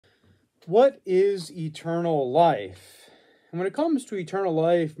What is eternal life? And when it comes to eternal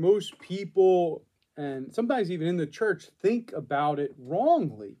life, most people, and sometimes even in the church, think about it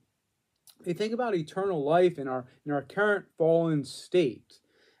wrongly. They think about eternal life in our current fallen state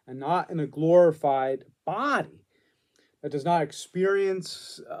and not in a glorified body that does not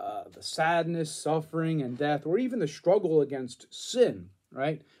experience the sadness, suffering, and death, or even the struggle against sin,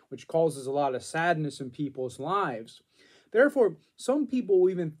 right? Which causes a lot of sadness in people's lives. Therefore, some people will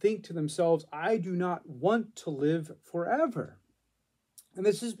even think to themselves, I do not want to live forever. And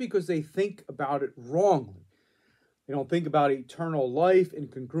this is because they think about it wrongly. They don't think about eternal life in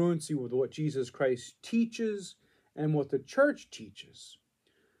congruency with what Jesus Christ teaches and what the church teaches.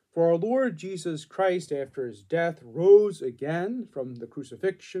 For our Lord Jesus Christ, after his death, rose again from the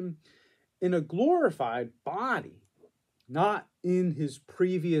crucifixion in a glorified body, not in his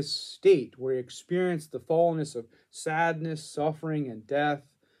previous state where he experienced the fallenness of sadness, suffering, and death,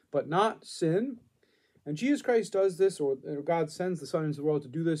 but not sin. And Jesus Christ does this, or God sends the Son into the world to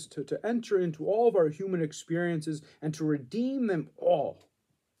do this, to enter into all of our human experiences and to redeem them all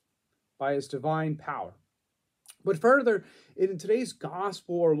by his divine power. But further, in today's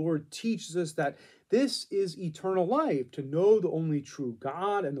gospel, our Lord teaches us that this is eternal life, to know the only true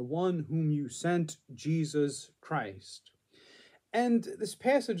God and the one whom you sent, Jesus Christ. And this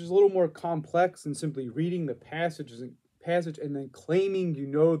passage is a little more complex than simply reading the passage and then claiming you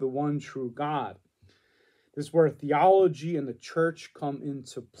know the one true God. This is where theology and the church come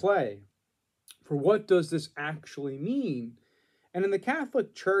into play. For what does this actually mean? And in the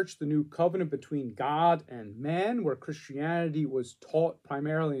Catholic Church, the new covenant between God and man, where Christianity was taught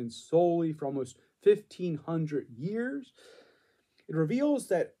primarily and solely for almost 1,500 years, it reveals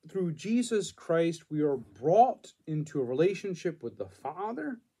that through Jesus Christ, we are brought into a relationship with the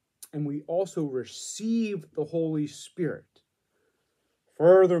Father, and we also receive the Holy Spirit.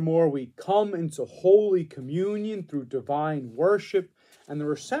 Furthermore, we come into Holy Communion through divine worship and the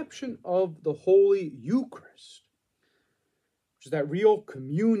reception of the Holy Eucharist, which is that real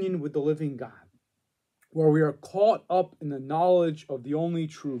communion with the living God, where we are caught up in the knowledge of the only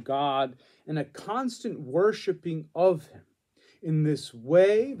true God and a constant worshiping of him. In this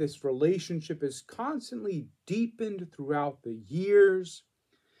way, this relationship is constantly deepened throughout the years,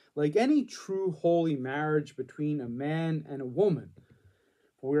 like any true holy marriage between a man and a woman.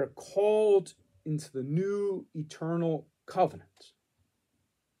 For we are called into the new eternal covenant.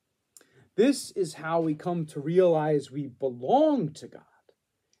 This is how we come to realize we belong to God,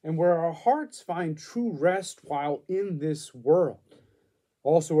 and where our hearts find true rest while in this world.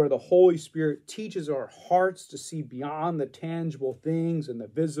 Also, where the Holy Spirit teaches our hearts to see beyond the tangible things and the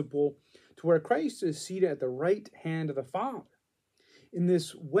visible, to where Christ is seated at the right hand of the Father. In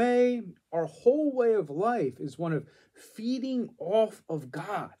this way, our whole way of life is one of feeding off of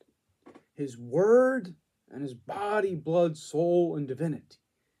God, his word, and his body, blood, soul, and divinity,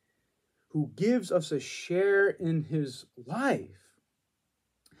 who gives us a share in his life.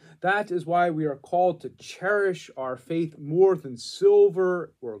 That is why we are called to cherish our faith more than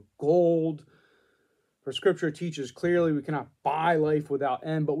silver or gold. For Scripture teaches clearly we cannot buy life without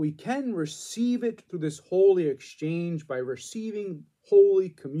end, but we can receive it through this holy exchange by receiving Holy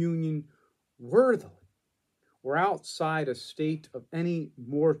Communion worthily or outside a state of any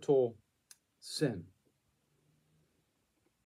mortal sin.